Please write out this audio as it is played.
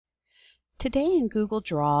Today in Google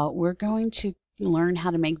Draw, we're going to learn how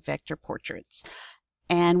to make vector portraits.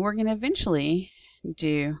 And we're going to eventually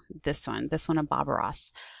do this one of Bob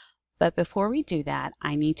Ross. But before we do that,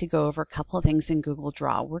 I need to go over a couple of things in Google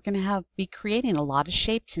Draw. We're going to be creating a lot of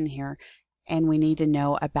shapes in here, and we need to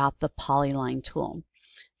know about the polyline tool.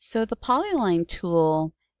 So the polyline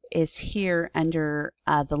tool is here under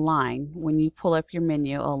the line. When you pull up your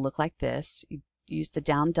menu, it'll look like this. You use the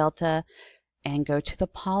down delta and go to the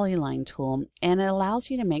polyline tool, and it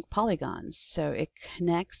allows you to make polygons. So it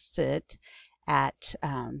connects it at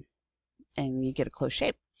and you get a closed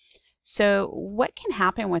shape. So what can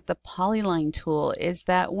happen with the polyline tool is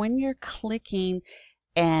that when you're clicking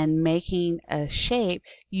and making a shape,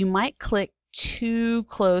 you might click too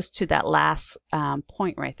close to that last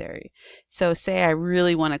point right there. So say I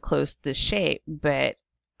really want to close this shape, but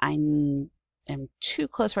I'm too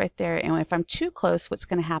close right there, and if I'm too close, what's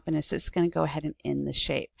going to happen is it's going to go ahead and end the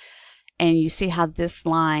shape. And you see how this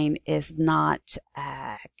line is not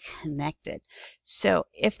connected. So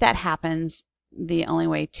if that happens, the only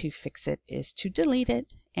way to fix it is to delete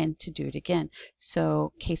it and to do it again.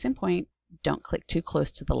 So case in point, don't click too close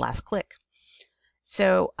to the last click.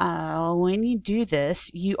 So when you do this,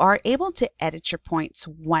 you are able to edit your points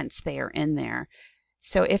once they are in there.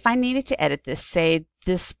 So if I needed to edit this, say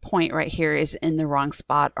this point right here is in the wrong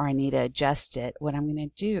spot, or I need to adjust it, what I'm going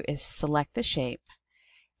to do is select the shape,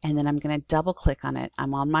 and then I'm going to double click on it.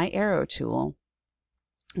 I'm on my arrow tool.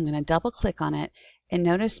 I'm going to double click on it, and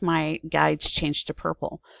notice my guides changed to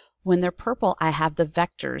purple. When they're purple, I have the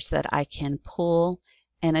vectors that I can pull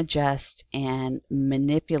and adjust and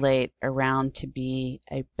manipulate around to be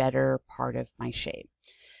a better part of my shape.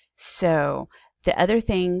 So the other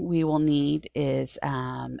thing we will need is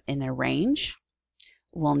in arrange.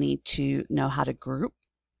 We'll need to know how to group,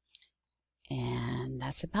 and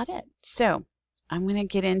that's about it. So I'm going to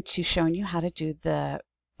get into showing you how to do the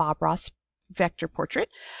Bob Ross vector portrait.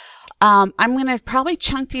 I'm going to probably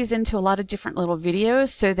chunk these into a lot of different little videos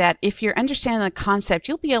so that if you're understanding the concept,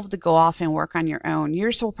 you'll be able to go off and work on your own.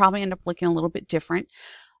 Yours will probably end up looking a little bit different,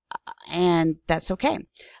 and that's okay.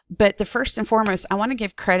 But the first and foremost, I want to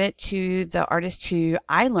give credit to the artist who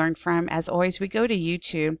I learned from. As always, we go to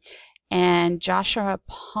YouTube, and Joshua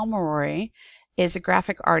Pomeroy is a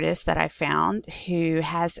graphic artist that I found who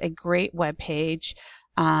has a great web page,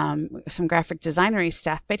 some graphic designery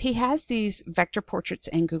stuff, but he has these vector portraits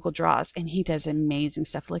in Google Draws, and he does amazing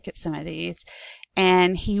stuff. Look at some of these,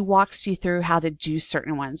 and he walks you through how to do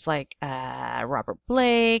certain ones, like Robert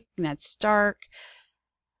Blake, Ned Stark,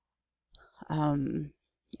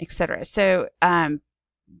 etc. So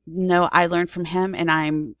no, I learned from him, and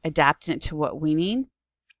I'm adapting it to what we need.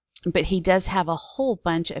 But he does have a whole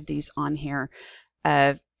bunch of these on here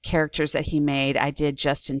of characters that he made. I did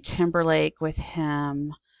Justin Timberlake with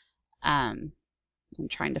him. I'm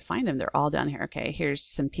trying to find them. They're all down here. Okay, here's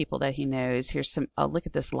some people that he knows. Here's some, oh, look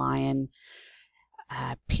at this lion.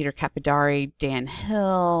 Peter Capodari, Dan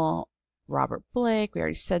Hill, Robert Blake. We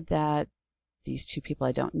already said that. These two people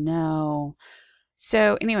I don't know.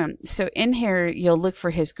 So anyway, so in here, you'll look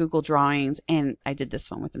for his Google drawings, and I did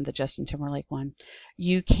this one with him, the Justin Timberlake one.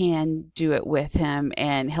 You can do it with him,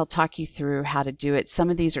 and he'll talk you through how to do it.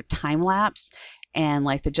 Some of these are time-lapse, and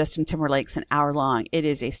like the Justin Timberlake's an hour long. It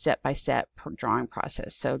is a step-by-step drawing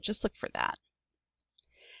process, so just look for that.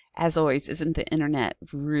 As always, isn't the internet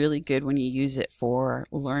really good when you use it for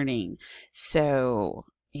learning? So,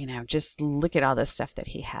 you know, just look at all the stuff that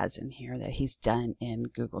he has in here that he's done in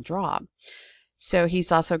Google Draw. So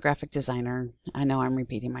he's also a graphic designer. I know I'm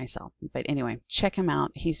repeating myself, but anyway, check him out.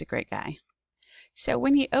 He's a great guy. So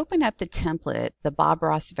when you open up the template, the Bob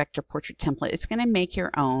Ross vector portrait template, it's going to make your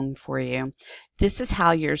own for you. This is how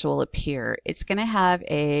yours will appear. It's going to have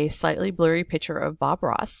a slightly blurry picture of Bob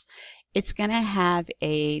Ross. It's going to have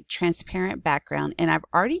a transparent background, and I've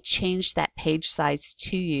already changed that page size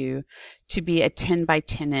to you to be a 10 by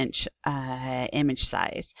 10 inch image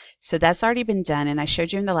size. So that's already been done, and I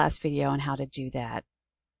showed you in the last video on how to do that,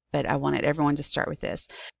 but I wanted everyone to start with this.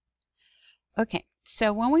 Okay,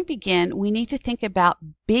 so when we begin, we need to think about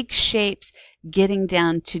big shapes getting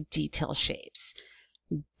down to detail shapes.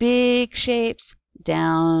 Big shapes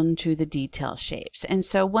down to the detail shapes. And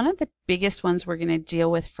so one of the biggest ones we're going to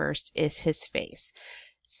deal with first is his face.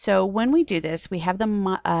 So when we do this, we have the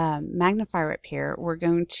magnifier up here. We're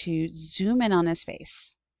going to zoom in on his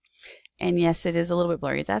face. And yes, it is a little bit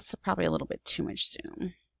blurry. That's probably a little bit too much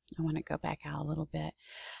zoom. I want to go back out a little bit.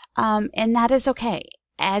 And that is okay.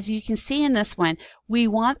 As you can see in this one, we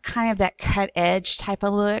want kind of that cut edge type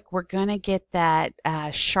of look. We're going to get that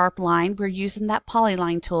sharp line. We're using that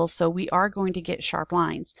polyline tool, so we are going to get sharp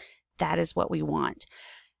lines. That is what we want.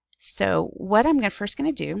 So what I'm first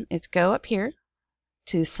going to do is go up here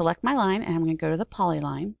to select my line, and I'm going to go to the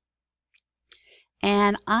polyline.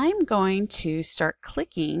 And I'm going to start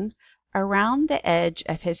clicking around the edge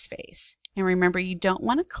of his face. And remember, you don't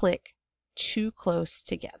want to click too close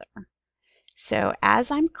together. So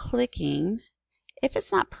as I'm clicking, if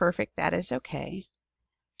it's not perfect, that is okay.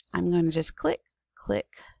 I'm going to just click, click,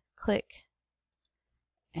 click.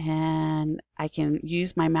 And I can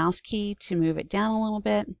use my mouse key to move it down a little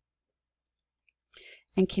bit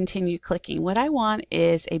and continue clicking. What I want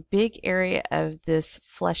is a big area of this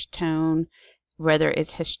flesh tone, whether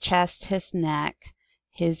it's his chest, his neck,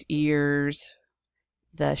 his ears.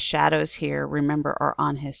 The shadows here, remember, are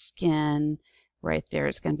on his skin. Right there,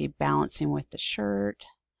 it's going to be balancing with the shirt.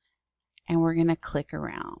 And we're going to click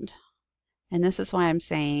around. And this is why I'm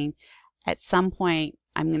saying at some point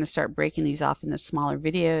I'm going to start breaking these off into smaller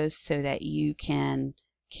videos so that you can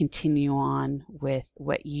continue on with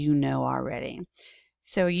what you know already.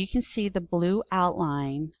 So you can see the blue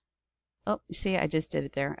outline. Oh, you see, I just did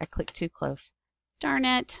it there. I clicked too close. Darn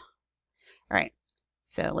it. All right,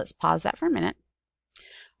 so let's pause that for a minute.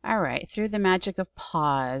 All right, through the magic of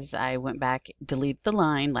pause, I went back, delete the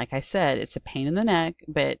line. Like I said, it's a pain in the neck,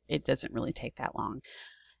 but it doesn't really take that long.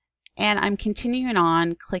 And I'm continuing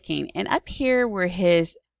on clicking. And up here where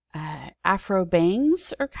his afro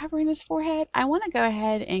bangs are covering his forehead, I want to go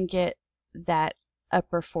ahead and get that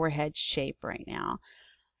upper forehead shape right now,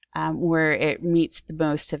 where it meets the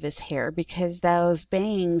most of his hair, because those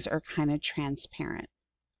bangs are kind of transparent.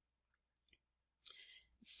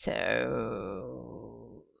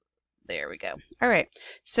 So there we go. All right.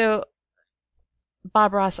 So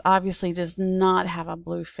Bob Ross obviously does not have a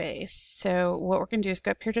blue face. So what we're going to do is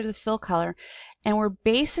go up here to the fill color, and we're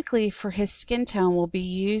basically, for his skin tone, we'll be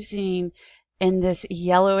using in this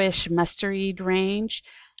yellowish mustard range.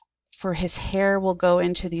 For his hair, we'll go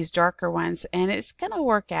into these darker ones, and it's going to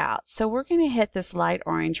work out. So we're going to hit this light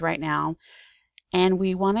orange right now, and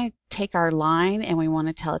we want to take our line and we want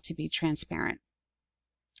to tell it to be transparent.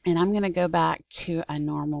 And I'm going to go back to a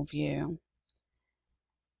normal view.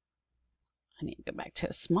 I need to go back to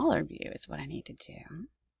a smaller view is what I need to do.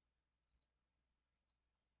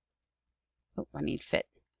 Oh, I need fit.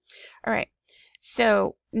 All right.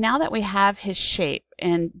 So now that we have his shape,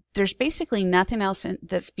 and there's basically nothing else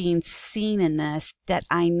that's being seen in this that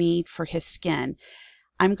I need for his skin,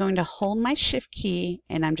 I'm going to hold my shift key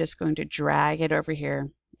and I'm just going to drag it over here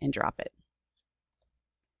and drop it.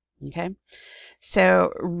 Okay.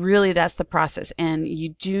 So really that's the process, and you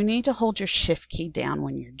do need to hold your shift key down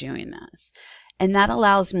when you're doing this. And that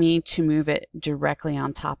allows me to move it directly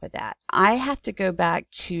on top of that. I have to go back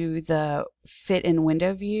to the fit in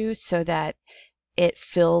window view so that it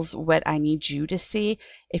fills what I need you to see.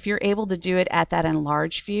 If you're able to do it at that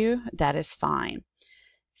enlarged view, that is fine.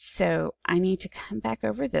 So I need to come back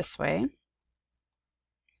over this way.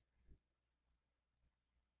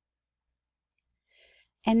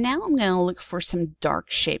 And now I'm going to look for some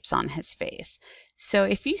dark shapes on his face. So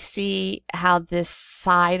if you see how this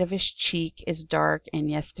side of his cheek is dark, and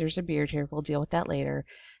yes, there's a beard here, we'll deal with that later,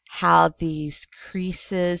 how these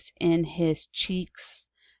creases in his cheeks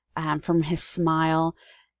from his smile,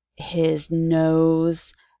 his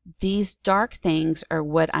nose, these dark things are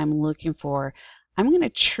what I'm looking for. I'm going to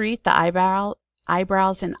treat the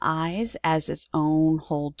eyebrows and eyes as its own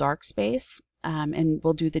whole dark space, and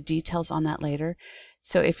we'll do the details on that later.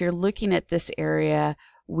 So if you're looking at this area,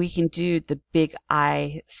 we can do the big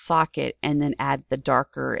eye socket and then add the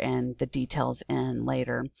darker and the details in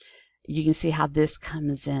later. You can see how this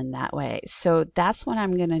comes in that way. So that's what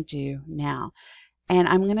I'm going to do now. And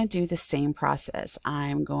I'm going to do the same process.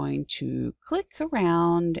 I'm going to click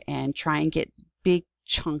around and try and get big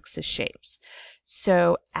chunks of shapes.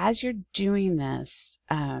 So as you're doing this,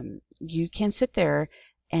 you can sit there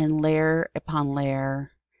and layer upon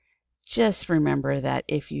layer. Just remember that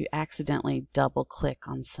if you accidentally double click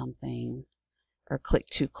on something or click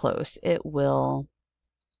too close, it will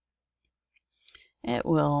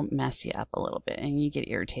mess you up a little bit and you get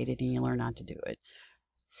irritated and you learn not to do it.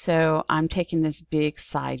 So I'm taking this big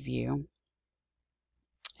side view,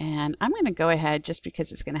 and I'm going to go ahead, just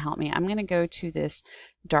because it's going to help me, I'm going to go to this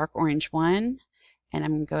dark orange one, and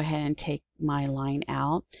I'm going to go ahead and take my line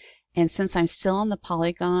out. And since I'm still on the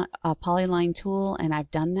polyline tool and I've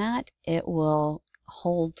done that, it will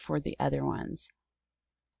hold for the other ones.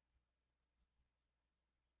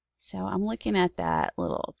 So I'm looking at that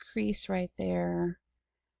little crease right there.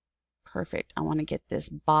 Perfect. I want to get this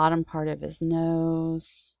bottom part of his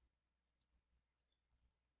nose.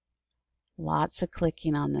 Lots of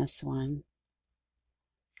clicking on this one.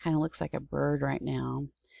 Kind of looks like a bird right now.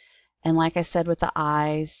 And like I said with the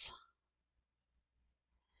eyes,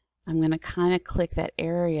 I'm going to kind of click that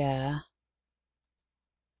area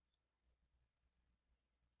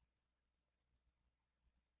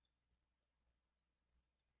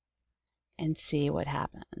and see what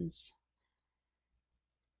happens.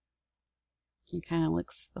 He kind of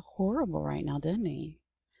looks horrible right now, doesn't he?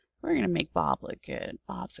 We're going to make Bob look good.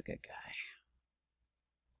 Bob's a good guy.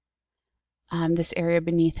 This area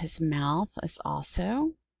beneath his mouth is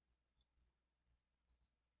also.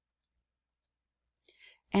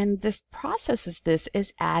 And this process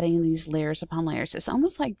is adding these layers upon layers. It's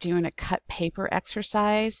almost like doing a cut paper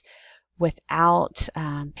exercise without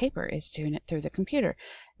paper. Is doing it through the computer.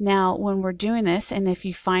 Now, when we're doing this, and if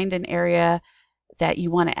you find an area that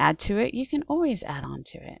you want to add to it, you can always add on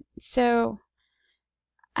to it. So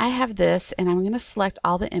I have this, and I'm going to select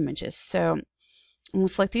all the images. So I'm going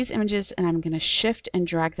to select these images, and I'm going to shift and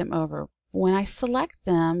drag them over. When I select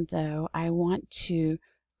them, though, I want to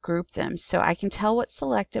group them. So I can tell what's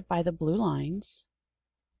selected by the blue lines.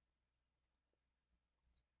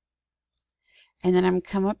 And then I'm going to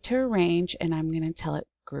come up to arrange, and I'm going to tell it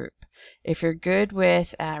group. If you're good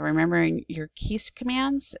with remembering your keys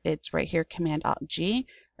commands, it's right here, Command-Alt-G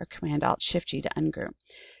or Command-Alt-Shift-G to ungroup.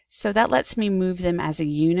 So that lets me move them as a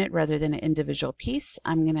unit rather than an individual piece.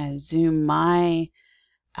 I'm going to zoom my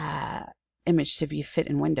image to view fit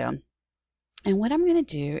in window. And what I'm going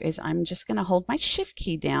to do is I'm just going to hold my Shift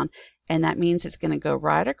key down, and that means it's going to go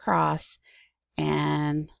right across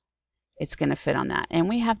and it's going to fit on that. And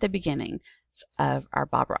we have the beginning of our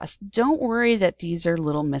Bob Ross. Don't worry that these are a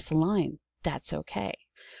little misaligned. That's okay.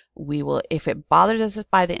 We will, if it bothers us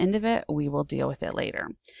by the end of it, we will deal with it later.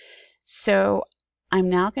 So I'm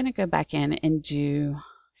now going to go back in and do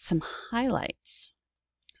some highlights.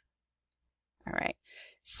 All right.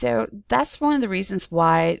 So that's one of the reasons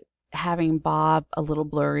why having Bob a little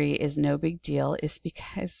blurry is no big deal, is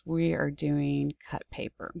because we are doing cut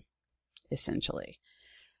paper, essentially.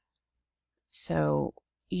 So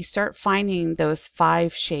you start finding those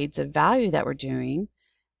 5 shades of value that we're doing.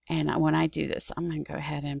 And when I do this, I'm going to go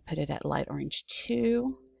ahead and put it at light orange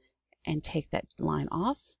 2 and take that line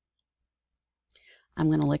off. I'm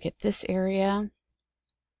going to look at this area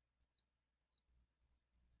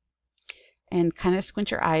and kind of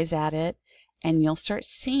squint your eyes at it, and you'll start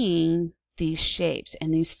seeing these shapes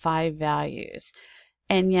and these 5 values.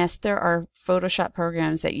 And yes, there are Photoshop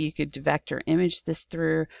programs that you could vector image this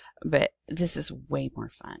through, but this is way more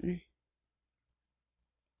fun.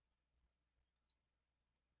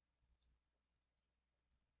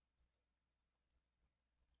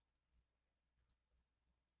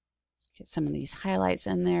 Get some of these highlights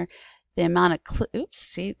in there. The amount of oops,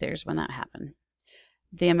 see, there's when that happened.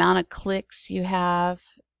 The amount of clicks you have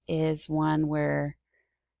is one where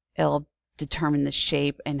it'll determine the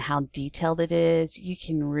shape and how detailed it is. You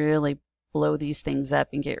can really blow these things up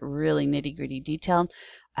and get really nitty-gritty detailed.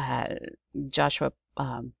 Joshua,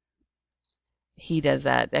 he does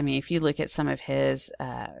that. I mean, if you look at some of his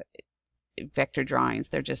vector drawings,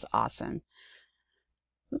 they're just awesome.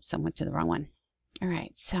 Oops, I went to the wrong one. All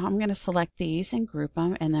right, so I'm going to select these and group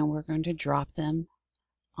them, and then we're going to drop them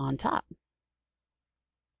on top.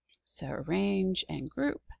 So arrange and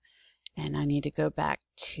group, and I need to go back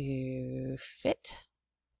to fit,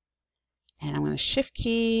 and I'm going to Shift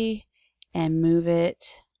key and move it,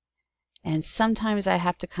 and sometimes I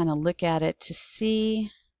have to kind of look at it to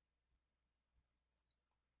see,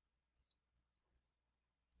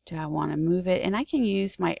 do I want to move it? And I can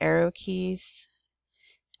use my arrow keys.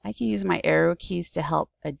 I can use my arrow keys to help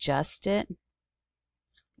adjust it.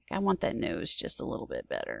 I want that nose just a little bit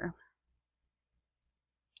better.